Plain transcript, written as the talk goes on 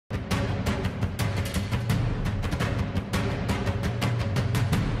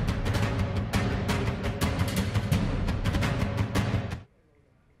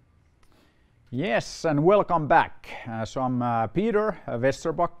Yes, and welcome back. So I'm Peter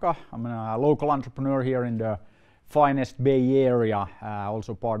Vesterbacka. I'm a local entrepreneur here in the finest Bay Area,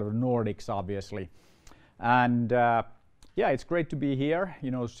 also part of the Nordics, obviously. And yeah, it's great to be here,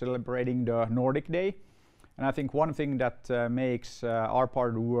 celebrating the Nordic Day. And I think one thing that makes our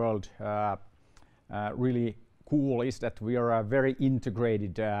part of the world really cool is that we are a very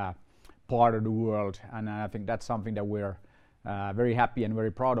integrated part of the world, and I think that's something that we're very happy and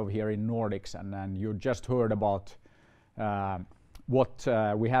very proud of here in Nordics. And you just heard about what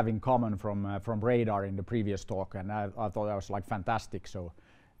we have in common from Radar in the previous talk, and I thought that was like fantastic. So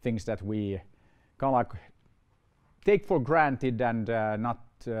things that we kind of like take for granted and not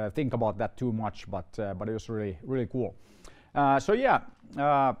think about that too much, but it was really cool. So yeah,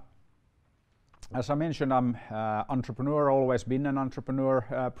 as I mentioned, I'm entrepreneur, always been an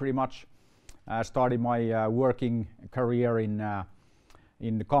entrepreneur pretty much. Started my working career in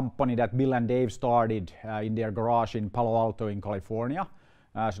the company that Bill and Dave started in their garage in Palo Alto in California.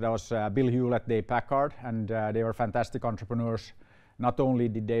 So that was Bill Hewlett, Dave Packard, and they were fantastic entrepreneurs. Not only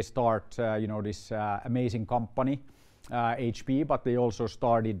did they start this amazing company, HP, but they also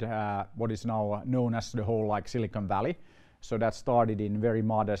started what is now known as the whole Silicon Valley. So that started in very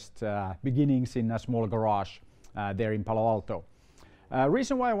modest beginnings in a small garage there in Palo Alto.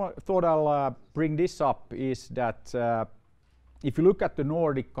 Reason why I thought I'll bring this up is that if you look at the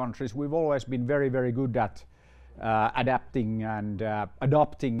Nordic countries, we've always been very good at adapting and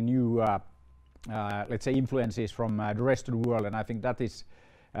adopting new let's say influences from the rest of the world, and I think that is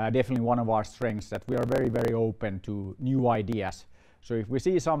definitely one of our strengths, that we are very open to new ideas. So if we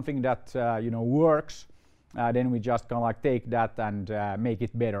see something that works, then we just kind of like take that and make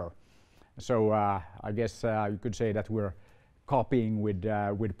it better. So I guess you could say that we're copying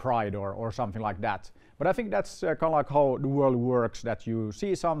with pride or something like that. But I think that's kind of like how the world works, that you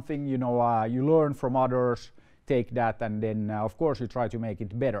see something, you learn from others, take that, and then of course you try to make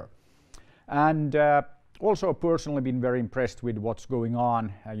it better. And also personally been very impressed with what's going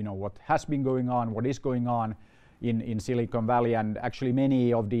on, what has been going on, what is going on in Silicon Valley, and actually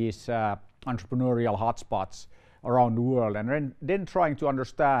many of these entrepreneurial hotspots around the world, and then trying to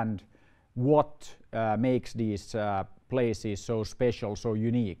understand what makes these places so special, so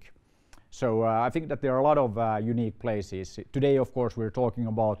unique. So I think that there are a lot of unique places. Today, of course, we're talking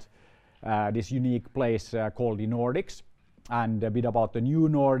about this unique place called the Nordics, and a bit about the new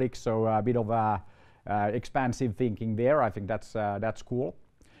Nordics, so a bit of expansive thinking there. I think that's cool.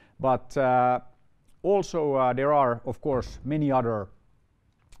 But also there are, of course, many other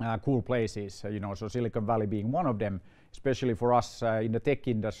cool places, so Silicon Valley being one of them, especially for us in the tech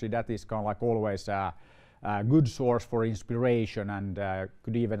industry. That is kind of like always a good source for inspiration, and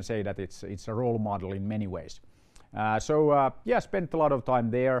could even say that it's a role model in many ways. So yeah, spent a lot of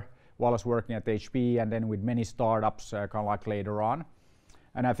time there while I was working at HP, and then with many startups kind of like later on.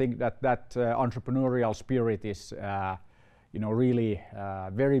 And I think that entrepreneurial spirit is really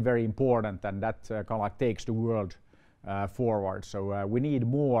very important, and that kind of like takes the world forward. So we need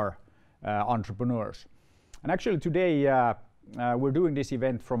more entrepreneurs. And actually today we're doing this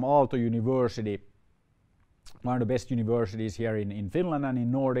event from Aalto University, one of the best universities here in Finland and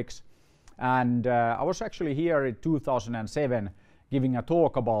in Nordics. And I was actually here in 2007 giving a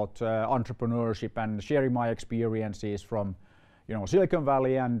talk about entrepreneurship and sharing my experiences from Silicon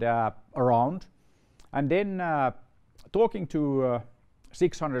Valley and around. And then talking to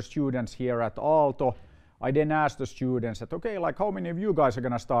 600 students here at Aalto, I then asked the students that, okay, like how many of you guys are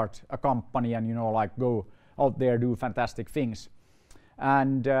gonna start a company and go out there, do fantastic things?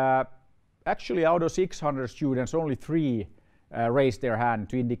 And actually out of 600 students, only 3 raised their hand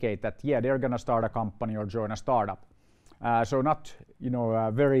to indicate that, yeah, they're gonna start a company or join a startup. So not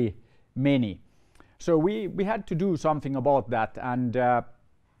very many. So we had to do something about that, and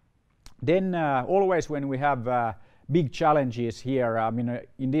then always when we have big challenges here, I mean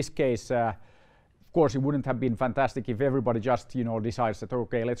in this case of course, it wouldn't have been fantastic if everybody just decides that,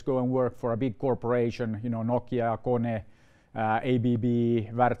 okay, let's go and work for a big corporation, Nokia, Kone,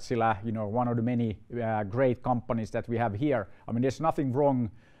 ABB, Wärtsilä, one of the many great companies that we have here. I mean, there's nothing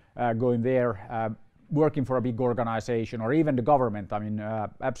wrong going there, working for a big organization, or even the government. I mean,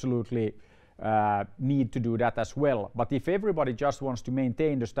 absolutely need to do that as well. But if everybody just wants to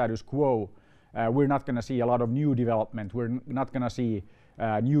maintain the status quo, we're not going to see a lot of new development. We're not going to see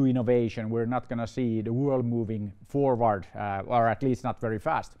new innovation. We're not going to see the world moving forward, or at least not very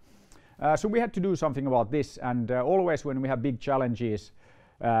fast. So we had to do something about this, and always when we have big challenges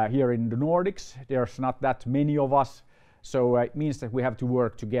here in the Nordics, there's not that many of us, so it means that we have to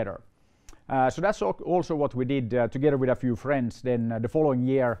work together. So that's also what we did together with a few friends. Then the following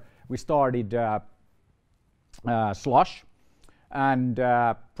year we started Slush. And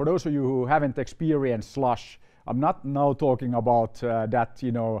for those of you who haven't experienced Slush, I'm not now talking about that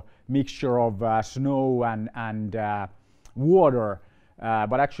mixture of snow and water,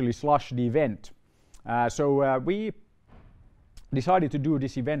 but actually Slush the event. So we decided to do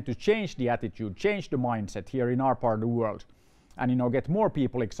this event to change the attitude, change the mindset here in our part of the world, and get more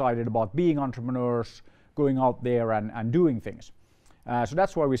people excited about being entrepreneurs, going out there and doing things. So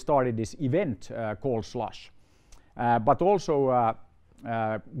that's why we started this event called Slush. But also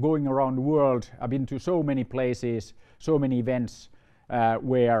going around the world, I've been to so many places, so many events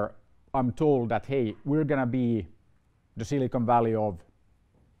where I'm told that, hey, we're gonna be the Silicon Valley of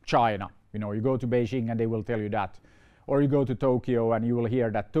China. You go to Beijing and they will tell you that. Or you go to Tokyo and you will hear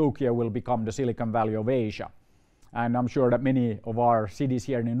that Tokyo will become the Silicon Valley of Asia. And I'm sure that many of our cities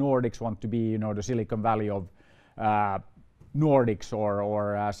here in the Nordics want to be, the Silicon Valley of Nordics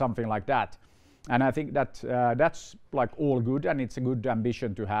or something like that. And I think that that's like all good, and it's a good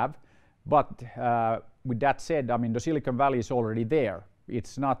ambition to have. But with that said, I mean, the Silicon Valley is already there.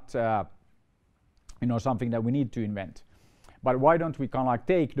 It's not something that we need to invent. But why don't we kind of like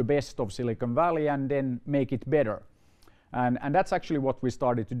take the best of Silicon Valley and then make it better? And that's actually what we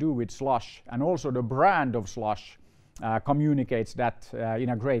started to do with Slush. And also the brand of Slush communicates that in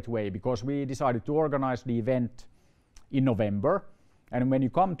a great way, because we decided to organize the event in November. And when you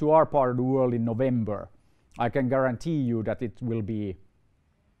come to our part of the world in November, I can guarantee you that it will be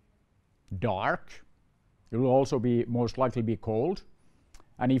dark. It will also be most likely be cold.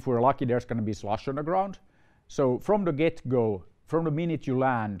 And if we're lucky, there's going to be slush on the ground. So from the get-go, from the minute you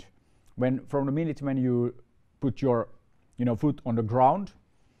land, from the minute when you put your foot on the ground,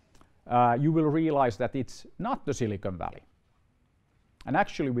 you will realize that it's not the Silicon Valley. And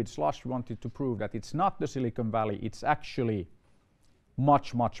actually with Slush, we wanted to prove that it's not the Silicon Valley, it's actually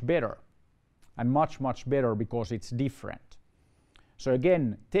much, much better. And much, much better because it's different. So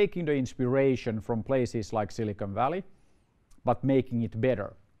again, taking the inspiration from places like Silicon Valley, but making it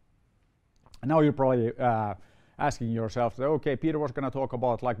better. And now you're probably asking yourself, okay, Peter was going to talk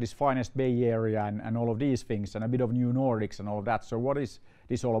about like this FinEst Bay Area and all of these things and a bit of new Nordics and all of that. So what is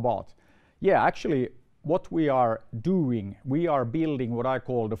this all about? Yeah, actually, what we are doing, we are building what I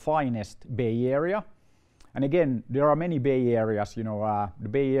call the FinEst Bay Area. And again, there are many Bay Areas, the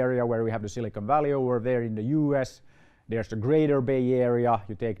Bay Area where we have the Silicon Valley over there in the US. There's the greater Bay Area.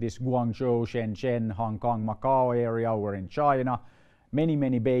 You take this Guangzhou, Shenzhen, Hong Kong, Macau area over in China. Many,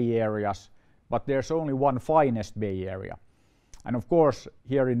 many Bay Areas. But there's only one FinEst Bay Area. And of course,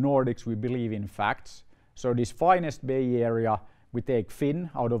 here in Nordics, we believe in facts. So this FinEst Bay Area, we take Fin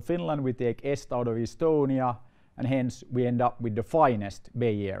out of Finland, we take Est out of Estonia, and hence we end up with the FinEst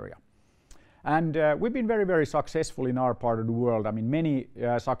Bay Area. And we've been very, very successful in our part of the world. I mean, many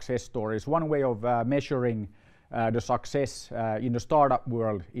success stories. One way of measuring the success in the startup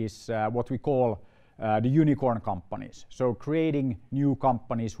world is what we call the unicorn companies. So creating new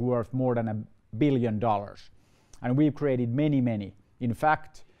companies worth more than $1 billion. And we've created many, many. In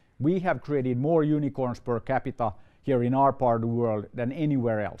fact, we have created more unicorns per capita here in our part of the world than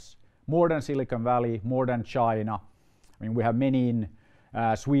anywhere else. More than Silicon Valley, more than China. I mean, we have many in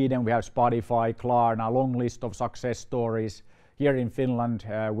Sweden, we have Spotify, Klarna, a long list of success stories. Here in Finland,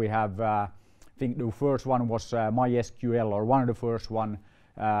 we have, I think the first one was MySQL, or one of the first one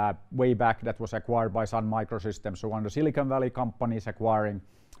way back, that was acquired by Sun Microsystems. So one of the Silicon Valley companies acquiring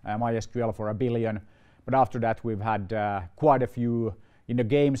MySQL for $1 billion. But after that, we've had quite a few in the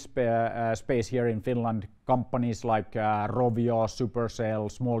game space here in Finland, companies like Rovio,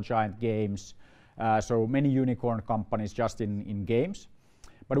 Supercell, Small Giant Games. So many unicorn companies just in games.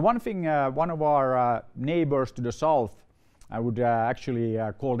 But one thing, one of our neighbors to the south, I would actually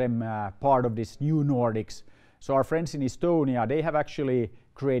call them part of this new Nordics. So our friends in Estonia, they have actually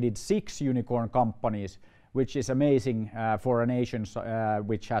created 6 unicorn companies, which is amazing for a nation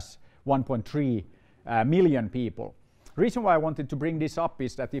which has 1.3 million people. The reason why I wanted to bring this up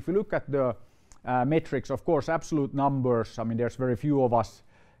is that if you look at the metrics, of course, absolute numbers, I mean, there's very few of us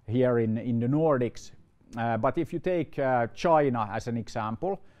here in the Nordics. But if you take China as an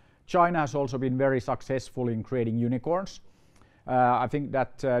example, China has also been very successful in creating unicorns. I think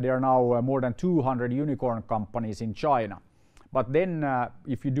that there are now more than 200 unicorn companies in China. But then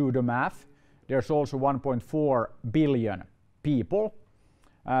if you do the math, there's also 1.4 billion people.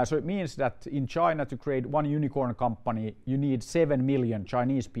 So it means that in China, to create one unicorn company, you need 7 million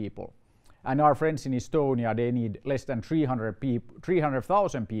Chinese people. And our friends in Estonia, they need less than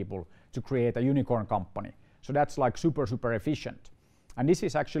 300,000 people to create a unicorn company. So that's like super, super efficient. And this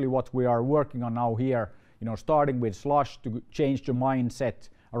is actually what we are working on now here, starting with Slush to change the mindset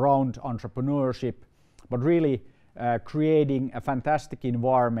around entrepreneurship, but really creating a fantastic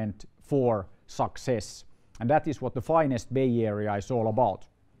environment for success. And that is what the FinEst Bay Area is all about.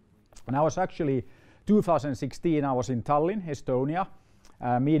 And I was actually, 2016, I was in Tallinn, Estonia,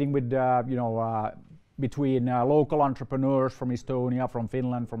 meeting with, between local entrepreneurs from Estonia, from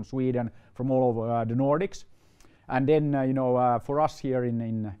Finland, from Sweden, from all over the Nordics. And then, for us here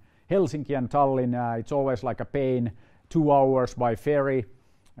in Helsinki and Tallinn, it's always like a pain, 2 hours by ferry.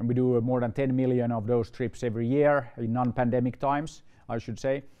 And we do more than 10 million of those trips every year in non-pandemic times, I should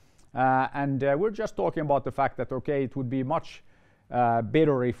say. And we're just talking about the fact that, okay, it would be much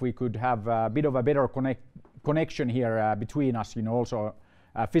better if we could have a bit of a better connection here between us, also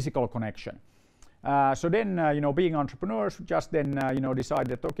a physical connection. So then, being entrepreneurs, just then,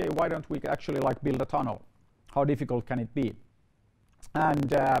 decided, okay, why don't we actually build a tunnel? How difficult can it be?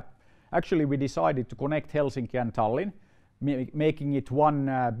 And actually, we decided to connect Helsinki and Tallinn, making it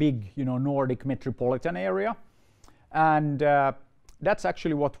one big, Nordic metropolitan area. And that's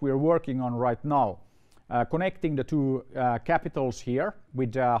actually what we're working on right now. Connecting the two capitals here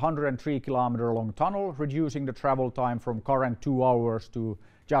with a 103-kilometer long tunnel, reducing the travel time from current 2 hours to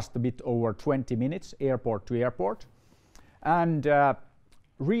just a bit over 20 minutes, airport to airport. And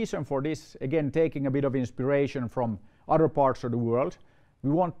reason for this, again, taking a bit of inspiration from other parts of the world, we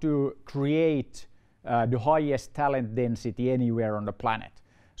want to create the highest talent density anywhere on the planet.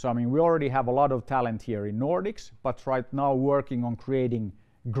 So, we already have a lot of talent here in Nordics, but right now working on creating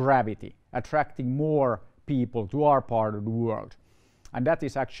gravity, attracting more people to our part of the world. And that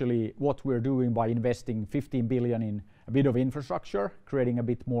is actually what we're doing by investing 15 billion in a bit of infrastructure, creating a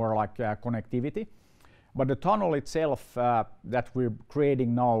bit more connectivity. But the tunnel itself that we're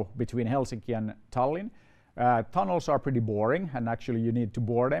creating now between Helsinki and Tallinn, tunnels are pretty boring, and actually you need to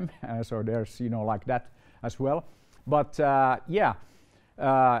bore them, so there's like that as well. But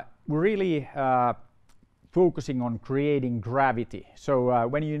we're really focusing on creating gravity. So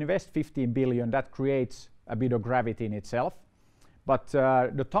when you invest 15 billion, that creates a bit of gravity in itself. But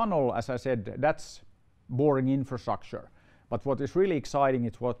the tunnel, as I said, that's boring infrastructure. But what is really exciting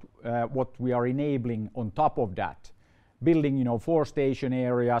is what we are enabling on top of that. Building 4 station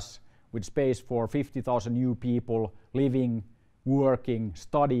areas with space for 50,000 new people living, working,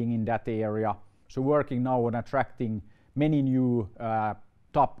 studying in that area. So working now on attracting many new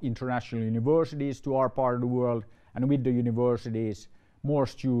top international universities to our part of the world, and with the universities, more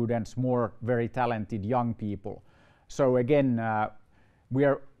students, more very talented young people. So again, we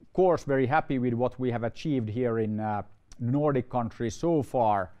are of course very happy with what we have achieved here in Nordic countries so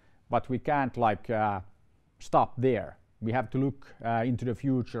far, but we can't stop there. We have to look into the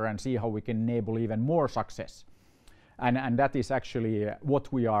future and see how we can enable even more success. And that is actually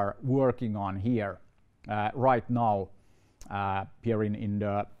what we are working on here right now here in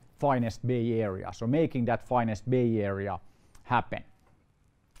the FinEst Bay Area. So making that FinEst Bay Area happen.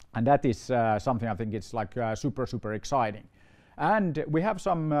 And that is something I think it's super exciting. And we have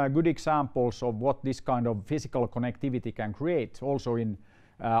some good examples of what this kind of physical connectivity can create also in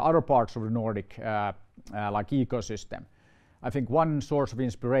other parts of the Nordic ecosystem. I think one source of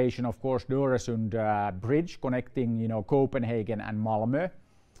inspiration, of course, the Öresund bridge connecting Copenhagen and Malmö.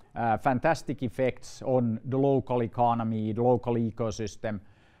 Fantastic effects on the local economy, the local ecosystem.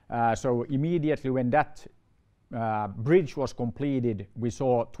 So immediately when that bridge was completed, we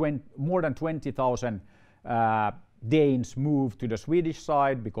saw more than 20,000 Danes move to the Swedish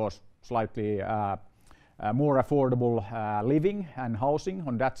side because slightly more affordable living and housing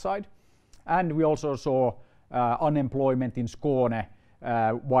on that side. And we also saw unemployment in Skåne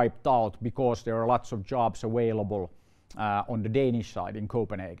wiped out because there are lots of jobs available on the Danish side in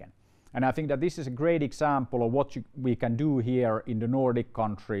Copenhagen. And I think that this is a great example of what we can do here in the Nordic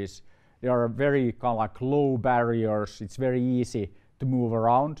countries. There are very low barriers. It's very easy to move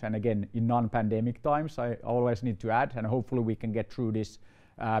around. And again, in non-pandemic times, I always need to add, and hopefully we can get through this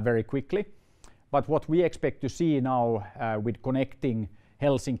very quickly. But what we expect to see now with connecting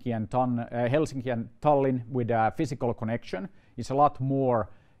Helsinki and Tallinn with a physical connection is a lot more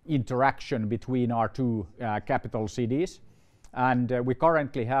interaction between our two capital cities. And we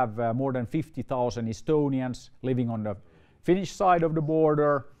currently have more than 50,000 Estonians living on the Finnish side of the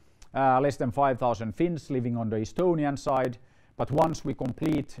border, less than 5,000 Finns living on the Estonian side. But once we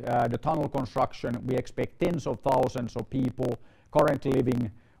complete the tunnel construction, we expect tens of thousands of people currently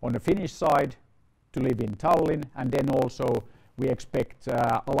living on the Finnish side to live in Tallinn, and then also we expect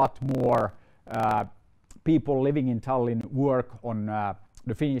a lot more people living in Tallinn work on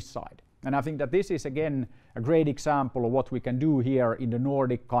the Finnish side. And I think that this is again a great example of what we can do here in the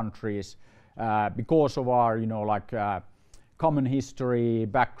Nordic countries because of our common history,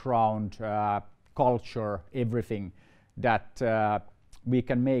 background, culture, everything, that we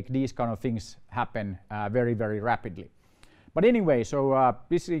can make these kind of things happen very, very rapidly. But anyway, so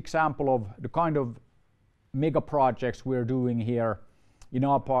this is an example of the kind of mega projects we're doing here in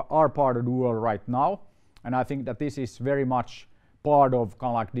our part of the world right now. And I think that this is very much part of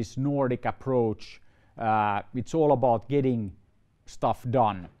kind of like this Nordic approach. It's all about getting stuff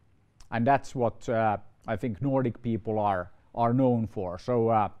done. And that's what I think Nordic people are known for.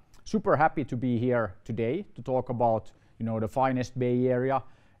 So super happy to be here today to talk about the finest Bay Area,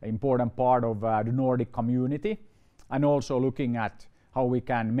 an important part of the Nordic community, and also looking at how we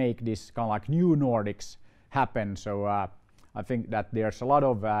can make this kind of like new Nordics happen. So I think that there's a lot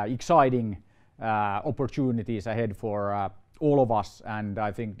of exciting opportunities ahead for all of us, and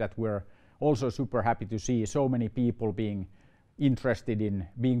I think that we're also super happy to see so many people being interested in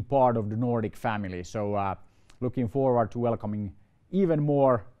being part of the Nordic family. So looking forward to welcoming even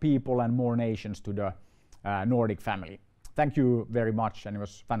more people and more nations to the Nordic family. Thank you very much, and it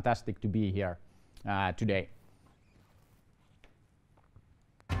was fantastic to be here today.